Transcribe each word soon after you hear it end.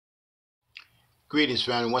Greetings,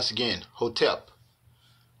 family. Once again, Hotep.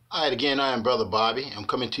 Alright, again, I am Brother Bobby. I'm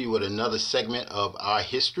coming to you with another segment of our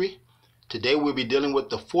history. Today we'll be dealing with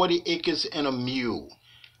the 40 acres and a mule.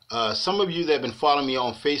 Some of you that have been following me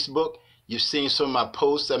on Facebook, you've seen some of my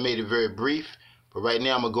posts. I made it very brief, but right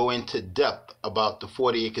now I'm going to go into depth about the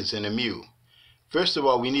 40 acres and a mule. First of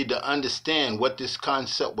all, we need to understand what this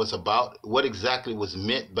concept was about, what exactly was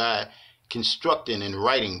meant by constructing and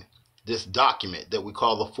writing this document that we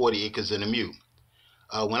call the 40 acres and a mule.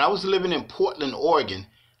 When I was living in Portland, Oregon,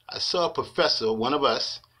 I saw a professor, one of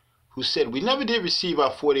us, who said we never did receive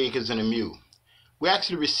our 40 acres and a mule. We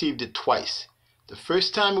actually received it twice. The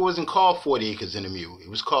first time it wasn't called 40 acres and a mule. It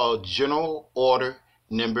was called General Order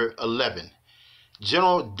Number 11.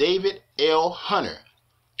 General David L. Hunter,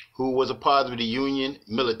 who was a part of the Union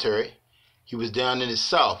military, he was down in the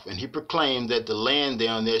South, and he proclaimed that the land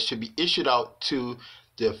down there should be issued out to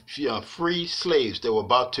the free slaves that were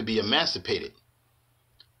about to be emancipated.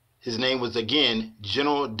 His name was, again,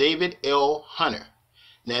 General David L. Hunter.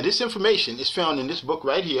 Now, this information is found in this book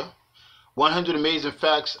right here, 100 Amazing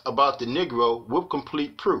Facts About the Negro with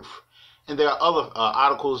Complete Proof. And there are other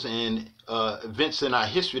articles and events in our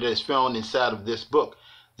history that is found inside of this book.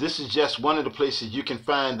 This is just one of the places you can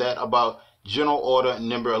find that about General Order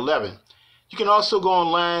Number 11. You can also go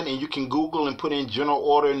online and you can Google and put in General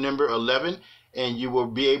Order Number 11, and you will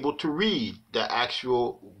be able to read the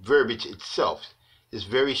actual verbiage itself. It's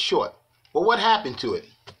very short. But what happened to it?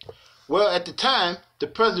 Well, at the time, the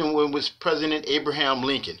president was President Abraham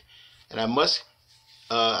Lincoln. And I must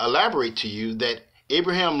elaborate to you that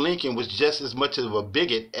Abraham Lincoln was just as much of a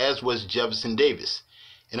bigot as was Jefferson Davis.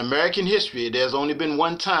 In American history, there's only been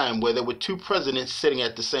one time where there were two presidents sitting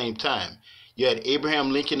at the same time. You had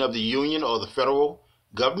Abraham Lincoln of the Union or the federal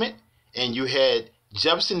government, and you had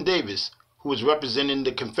Jefferson Davis, who was representing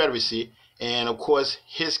the Confederacy, and of course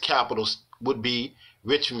his capital would be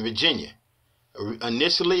Richmond, Virginia.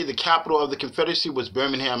 Initially, the capital of the Confederacy was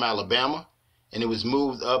Birmingham, Alabama, and it was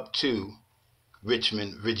moved up to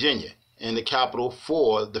Richmond, Virginia. And the capital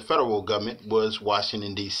for the federal government was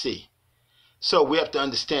Washington, D.C. So we have to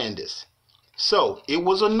understand this. So it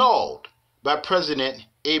was annulled by President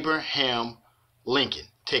Abraham Lincoln,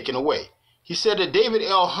 taken away. He said that David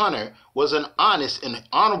L. Hunter was an honest and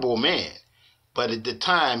honorable man, but at the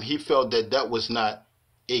time he felt that that was not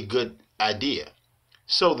a good idea.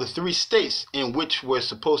 So the three states in which were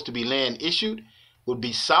supposed to be land issued would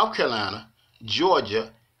be South Carolina,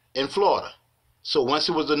 Georgia, and Florida. So once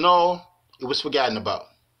it was annulled, it was forgotten about.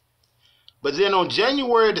 But then on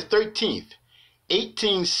January the 13th,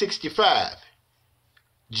 1865,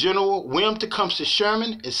 General William Tecumseh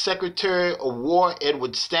Sherman and Secretary of War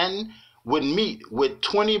Edward Stanton would meet with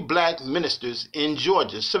 20 black ministers in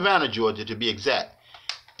Georgia, Savannah, Georgia to be exact.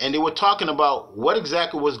 And they were talking about what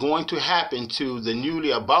exactly was going to happen to the newly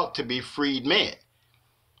about to be freed man.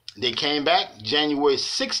 They came back January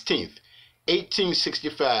 16th,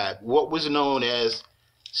 1865, what was known as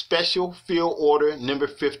Special Field Order Number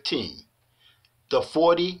 15, the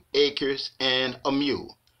 40 acres and a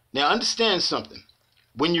mule. Now understand something.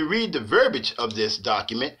 When you read the verbiage of this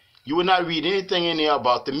document, you will not read anything in there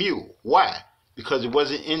about the mule. Why? Because it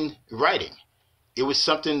wasn't in writing. It was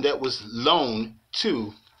something that was loaned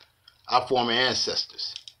to our former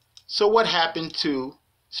ancestors. So what happened to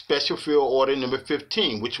Special Field Order Number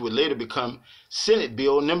 15, which would later become Senate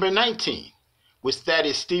Bill Number 19, which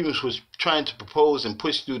Thaddeus Stevens was trying to propose and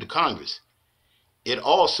push through the Congress? It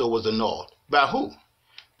also was annulled. By who?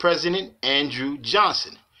 President Andrew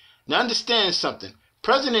Johnson. Now understand something.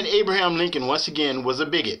 President Abraham Lincoln, once again, was a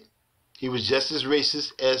bigot. He was just as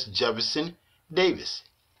racist as Jefferson Davis.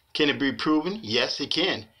 Can it be proven? Yes, it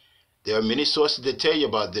can. There are many sources that tell you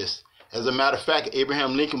about this. As a matter of fact,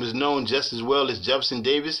 Abraham Lincoln was known just as well as Jefferson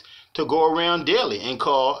Davis to go around daily and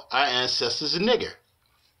call our ancestors a nigger.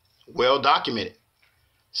 Well documented.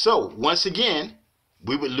 So, once again,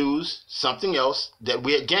 we would lose something else that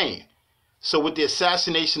we had gained. So with the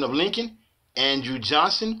assassination of Lincoln, Andrew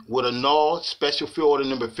Johnson would annul Special Field Order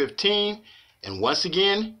Number 15, and once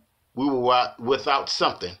again, we were without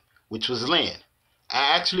something, which was land.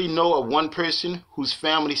 I actually know of one person whose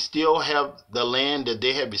family still have the land that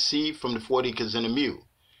they have received from the 40 acres and a mule.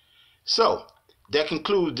 So that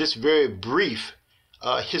concludes this very brief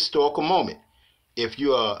historical moment. If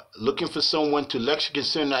you are looking for someone to lecture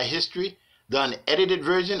concerning our history, the unedited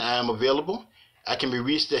version, I am available. I can be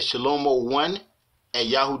reached at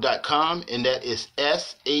shalom01@yahoo.com, and that is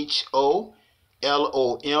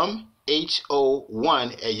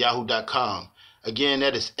SHOLOMHO1@yahoo.com. Again,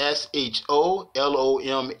 that is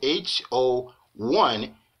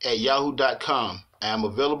SHOLOMHO1@yahoo.com. I am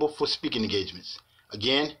available for speaking engagements.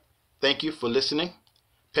 Again, Thank you for listening.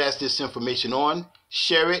 Pass this information on,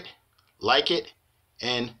 share it, like it,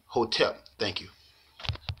 and Hotep. Thank you.